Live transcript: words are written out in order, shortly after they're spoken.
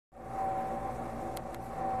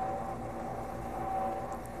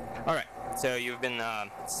So you've been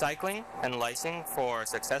cycling and lysing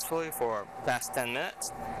successfully for past 10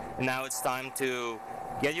 minutes. And now it's time to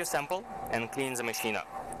get your sample and clean the machine up.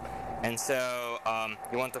 And so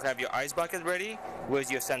you want to have your ice bucket ready with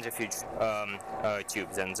your centrifuge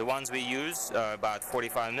tubes. And the ones we use are about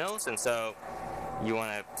 45 mils. And so you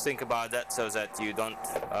want to think about that so that you don't,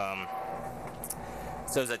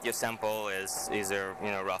 so that your sample is either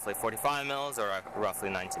roughly 45 mils or roughly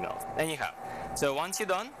 90 mils. And you have. So once you're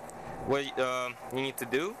done, what you need to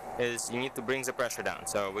do is you need to bring the pressure down.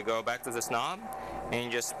 So we go back to this knob and you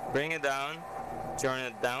just bring it down, turn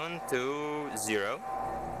it down to 0.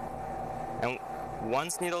 And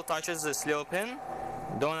once needle touches this little pin,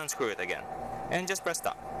 don't unscrew it again. And just press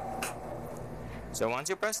stop. So once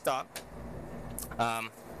you press stop,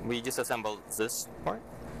 we disassemble this part.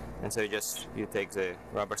 And so you take the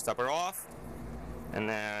rubber stopper off. And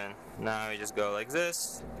then now you just go like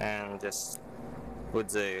this and just put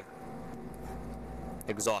the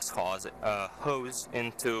exhaust hose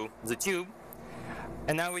into the tube.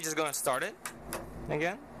 And now we're just going to start it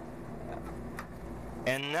again.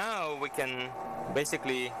 And now we can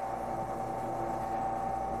basically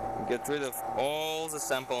get rid of all the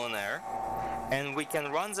sample in there, and we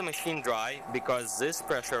can run the machine dry because this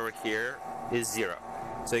pressure over here is 0.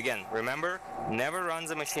 So again, remember, never run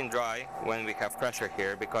the machine dry when we have pressure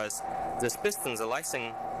here, because these pistons, the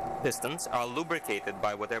lysing pistons, are lubricated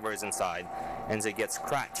by whatever is inside, and they get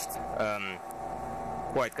scratched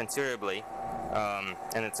quite considerably.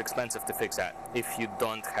 And it's expensive to fix that if you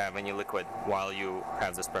don't have any liquid while you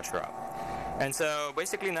have this pressure up. And so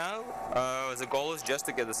basically now the goal is just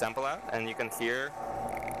to get the sample out, and you can see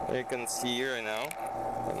here now,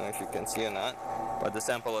 I don't know if you can see or not, but the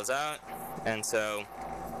sample is out, and so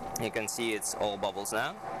you can see it's all bubbles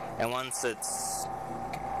now. And once it's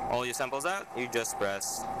all your samples out, you just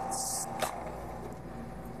press stop.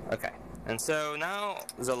 Okay, and so now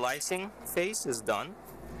the lysing phase is done.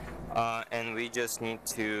 And we just need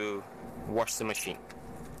to wash the machine.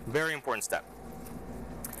 Very important step,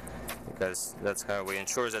 because that's how we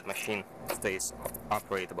ensure that machine stays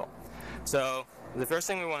operatable. So the first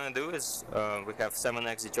thing we want to do is we have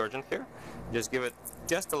 7X detergent here. Just give it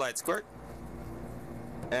just a light squirt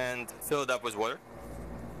and fill it up with water.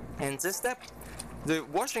 And this step, the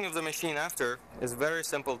washing of the machine after, is very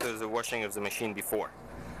simple to the washing of the machine before.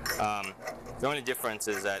 The only difference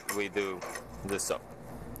is that we do the soap.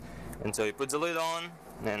 And so you put the lid on,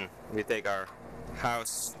 and we take our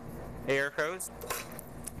house air hose,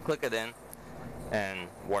 click it in, and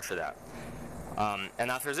wash it out. And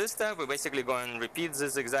after this step, we basically go and repeat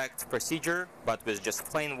this exact procedure, but with just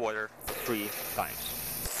plain water 3 times.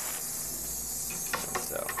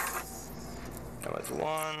 So that was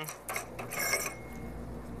 1,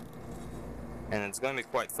 and it's going to be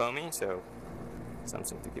quite foamy, so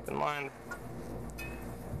something to keep in mind.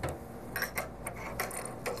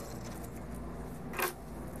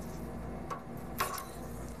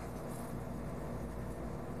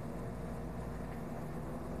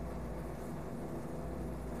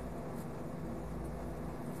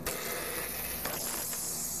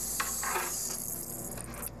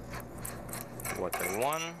 Water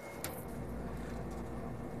 1.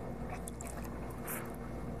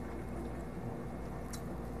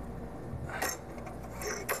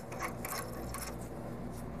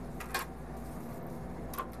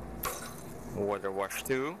 Water wash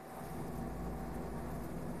 2.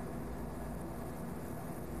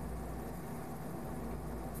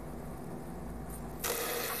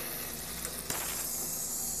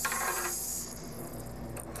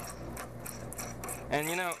 And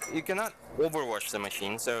you cannot overwash the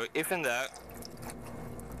machine, so if in doubt,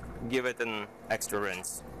 give it an extra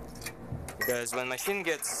rinse. Because when machine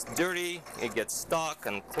gets dirty, it gets stuck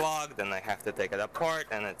and clogged, and I have to take it apart,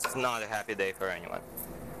 and it's not a happy day for anyone.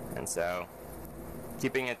 And so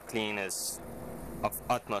keeping it clean is of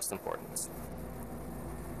utmost importance.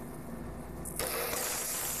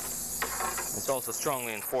 It's also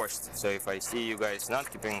strongly enforced, so if I see you guys not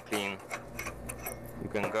keeping it clean, you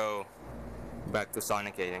can go back to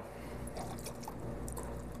sonicating.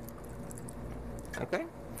 Okay,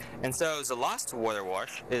 and so the last water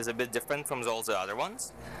wash is a bit different from all the other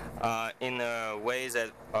ones in a way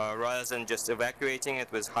that rather than just evacuating it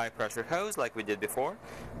with high pressure hose like we did before,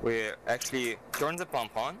 we actually turn the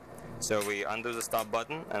pump on. So we undo the stop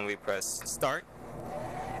button and we press start,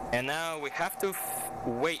 and now we have to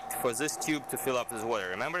wait for this tube to fill up with water.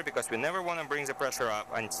 Remember, because we never want to bring the pressure up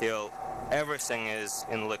until everything is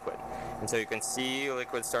in liquid. And so you can see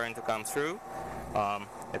liquid starting to come through.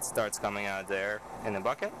 It starts coming out there in the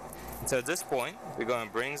bucket. And so at this point, we're going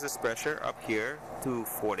to bring this pressure up here to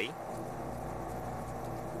 40.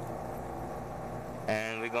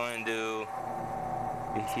 and we're going to do,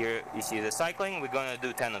 here you see the cycling, we're going to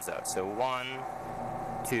do 10 of those. So 1,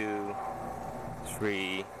 2,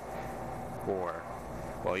 3, 4,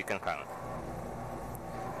 well, you can count.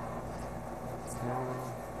 7,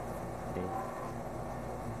 8,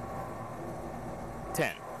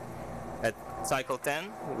 10. At cycle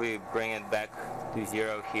 10, we bring it back to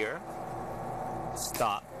 0 here,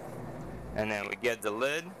 stop, and then we get the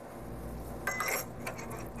lid,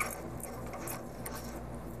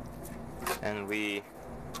 and we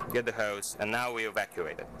get the hose, and now we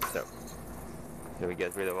evacuate it. So we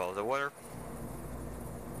get rid of all the water.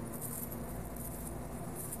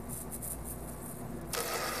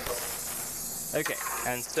 Okay,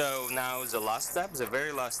 and so now the last step, the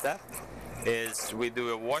very last step, is we do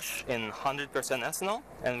a wash in 100% ethanol,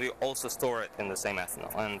 and we also store it in the same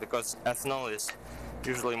ethanol. And because ethanol is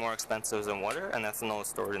usually more expensive than water, and ethanol is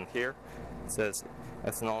stored in here, it says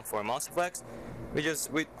ethanol for Emulciflex, we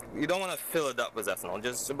don't want to fill it up with ethanol,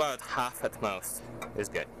 just about half at most is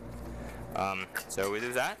good. So we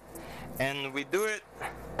do that, and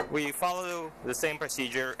we follow the same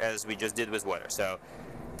procedure as we just did with water. So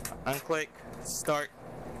unclick, start,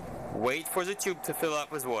 wait for the tube to fill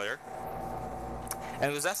up with water.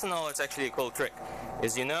 And with ethanol, it's actually a cool trick.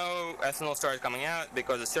 Is ethanol starts coming out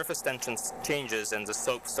because the surface tension changes and the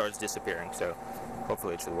soap starts disappearing. So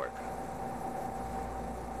hopefully it should work.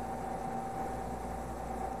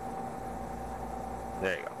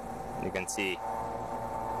 There you go. You can see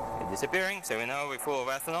it disappearing, so we know we're full of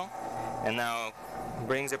ethanol. And now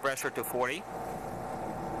brings the pressure to 40.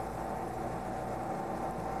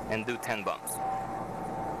 And do 10 bumps.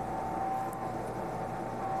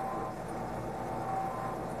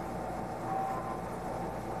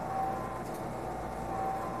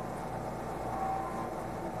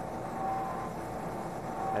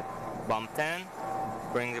 At bump 10,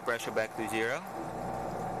 bring the pressure back to 0.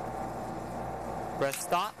 Press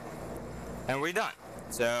stop, and we're done.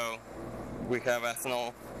 So we have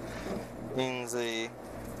ethanol in the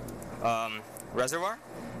reservoir.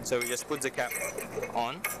 So we just put the cap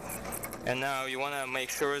on, and now you want to make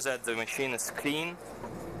sure that the machine is clean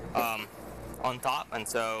on top, and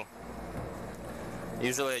so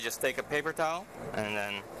usually I just take a paper towel and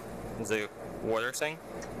then the water thing,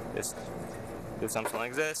 just do something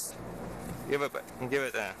like this, give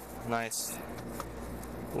it a nice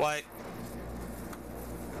wipe.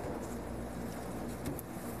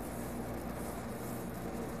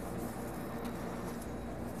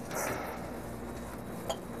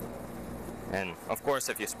 And of course,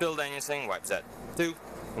 if you spilled anything, wipe that too,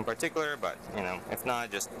 in particular. But if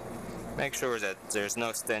not, just make sure that there's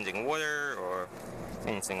no standing water or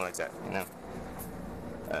anything like that.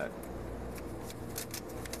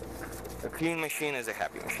 A clean machine is a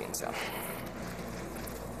happy machine. So,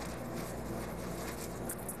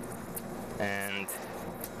 and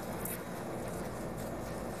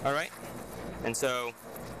all right, and so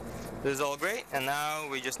this is all great. And now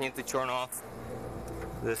we just need to turn off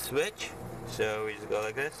the switch. So we just go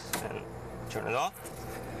like this and turn it off.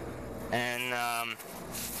 And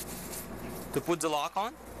to put the lock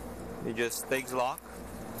on, you just take the lock,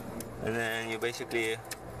 and then you basically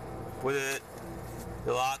put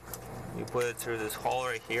the lock, you put it through this hole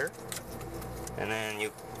right here, and then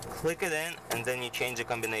you click it in, and then you change the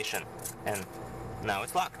combination, and now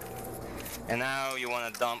it's locked. And now you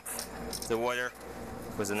want to dump the water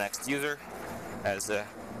with the next user as a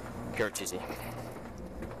courtesy.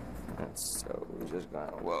 And so we're just gonna,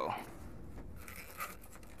 whoa.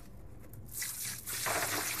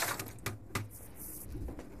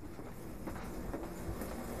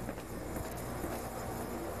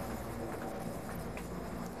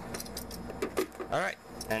 All right,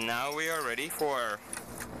 and now we are ready for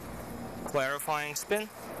clarifying spin,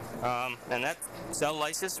 and that cell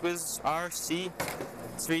lysis with our C3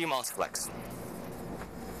 Emulciflex.